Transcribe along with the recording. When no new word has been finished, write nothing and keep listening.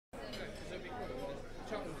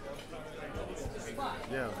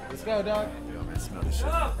Yeah, let's go, dog. Yo, man, smell this shit.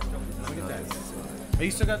 Look at that. Hey,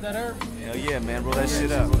 you still got that herb? Hell yeah, man. Roll that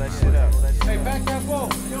shit up. Roll that shit up. Hey, back that wall.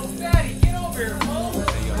 Yo, Fatty, get over here, fool.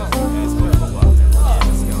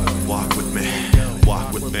 Walk with me,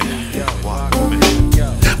 walk with me, walk with me.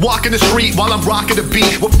 Walking the street while I'm rocking the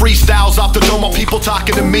beat with freestyles off the dome, all people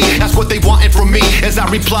talking to me. That's what they wanted from me as I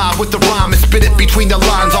reply with the rhyme and spit it between the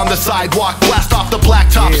lines on the sidewalk. Blast off the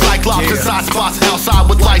blacktop, cyclops inside spots outside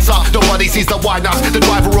with lights off. Nobody sees the wide knots, the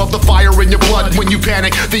driver of the fire in your blood when you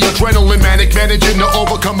panic. The adrenaline manic, managing to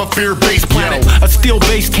overcome a fear-based planet. A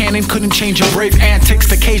steel-based cannon couldn't change your brave antics.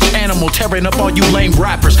 The caged animal tearing up all you lame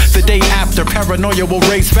rappers. The day after, paranoia will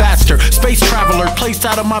raise faster. Space traveler placed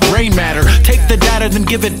out of my brain matter. Take the data, then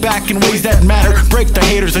give it back in ways that matter. Break the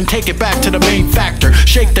haters and take it back to the main factor.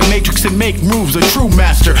 Shake the matrix and make moves, a true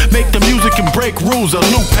master. Make the music and break rules, a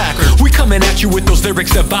loop packer. We coming at you with those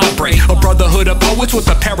lyrics that vibrate. A brotherhood of poets with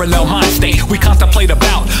a parallel mind state. We contemplate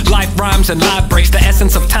about life rhymes and live breaks. The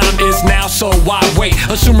essence of time is now, so why wait?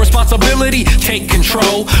 Assume responsibility, take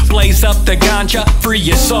control. Blaze up the ganja, free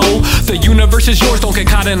your soul. The universe is yours, don't get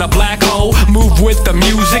caught in a black hole. Move with the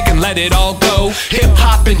music and let it all go. Hip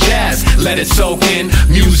hop and jazz, let it soak in.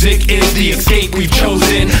 Music is the escape we've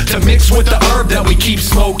chosen to mix with the herb that we keep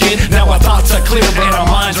smoking. Now our thoughts are clear and our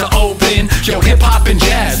minds are open. Yo, hip hop and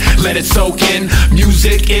jazz, let it soak in.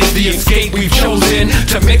 Music is the escape we've chosen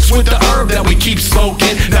to mix with the herb that we keep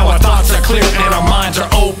smoking. Now our thoughts are clear and our minds are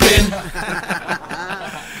open.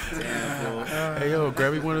 Hey, yo,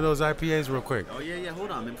 grab me one of those IPAs real quick. Oh yeah, yeah.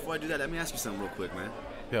 Hold on, man. Before I do that, let me ask you something real quick, man.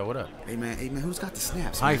 Yeah, what up? Hey man, who's got the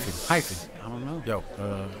snaps? Man? Hyphen. I don't know. Yo,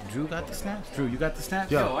 Drew got the snaps? Drew, you got the snaps?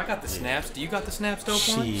 Yo, I got the snaps. Do you got the snaps, dope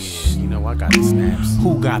one? Shit, you know I got the snaps.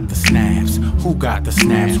 Who got the snaps? Who got the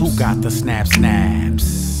snaps? Who got the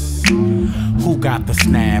snaps? Who got the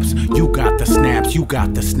snaps? You got the snaps, you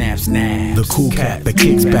got the snaps. The cool cat that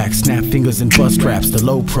kicks back, snap fingers and bust straps. The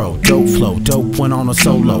low pro, dope flow, dope went on a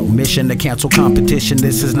solo mission to cancel competition.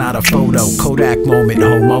 This is not a photo. Kodak moment,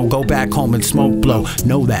 homo. Go back home and smoke blow.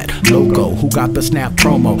 Know that logo. Who got the snap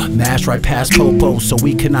promo? Mash right past popo, so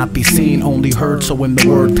we cannot be seen, only heard. So when the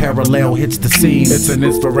word parallel hits the scene, it's an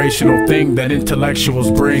inspirational thing that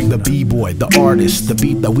intellectuals bring. The b-boy, the artist, the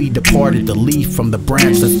beat that we departed, the leaf from the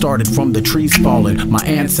branch that started from the trees falling. My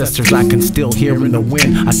ancestors I can still hear in the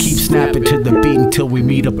wind. I keep snapping to the beat until we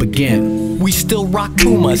meet up again. We still rock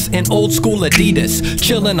Pumas and old school Adidas,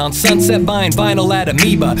 chillin' on Sunset buying vinyl at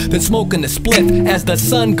Amoeba, then smoking the spliff as the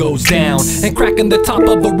sun goes down and cracking the top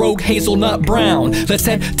of a Rogue Hazelnut Brown. Let's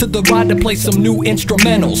head to the ride to play some new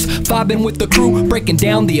instrumentals, vibing with the crew, breaking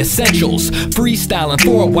down the essentials, freestyling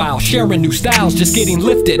for a while, sharing new styles, just getting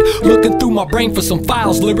lifted, looking through my brain for some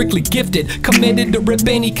files, lyrically gifted, committed to rip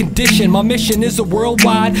any condition. My mission is a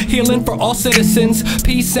worldwide healing for all citizens,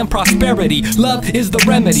 peace and prosperity. Love is the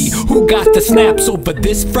remedy. Who got the snaps over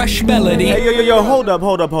this fresh melody? Hey, yo, hold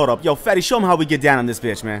up. Yo, Fatty, show him how we get down on this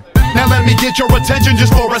bitch, man. Now let me get your attention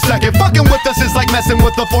just for a second. Fucking with us is like messing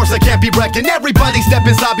with a force that can't be reckoned. Everybody step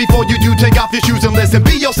inside before you do. Take off your shoes and listen.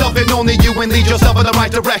 Be yourself and only you, and lead yourself in the right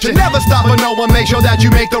direction. Never stop for no one, make sure that you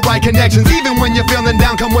make the right connections. Even when you're feeling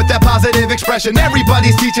down, come with that positive expression.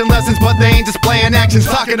 Everybody's teaching lessons, but they ain't displaying actions.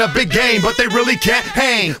 Talking a big game, but they really can't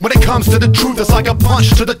hang. When it comes to the truth, it's like a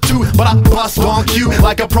punch to the tooth. But I bust on cue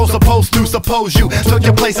like a pro supposed to. Suppose you took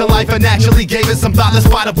your place in life and actually gave it some thought. In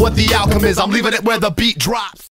spite of what the outcome is, I'm leaving it where the beat drops.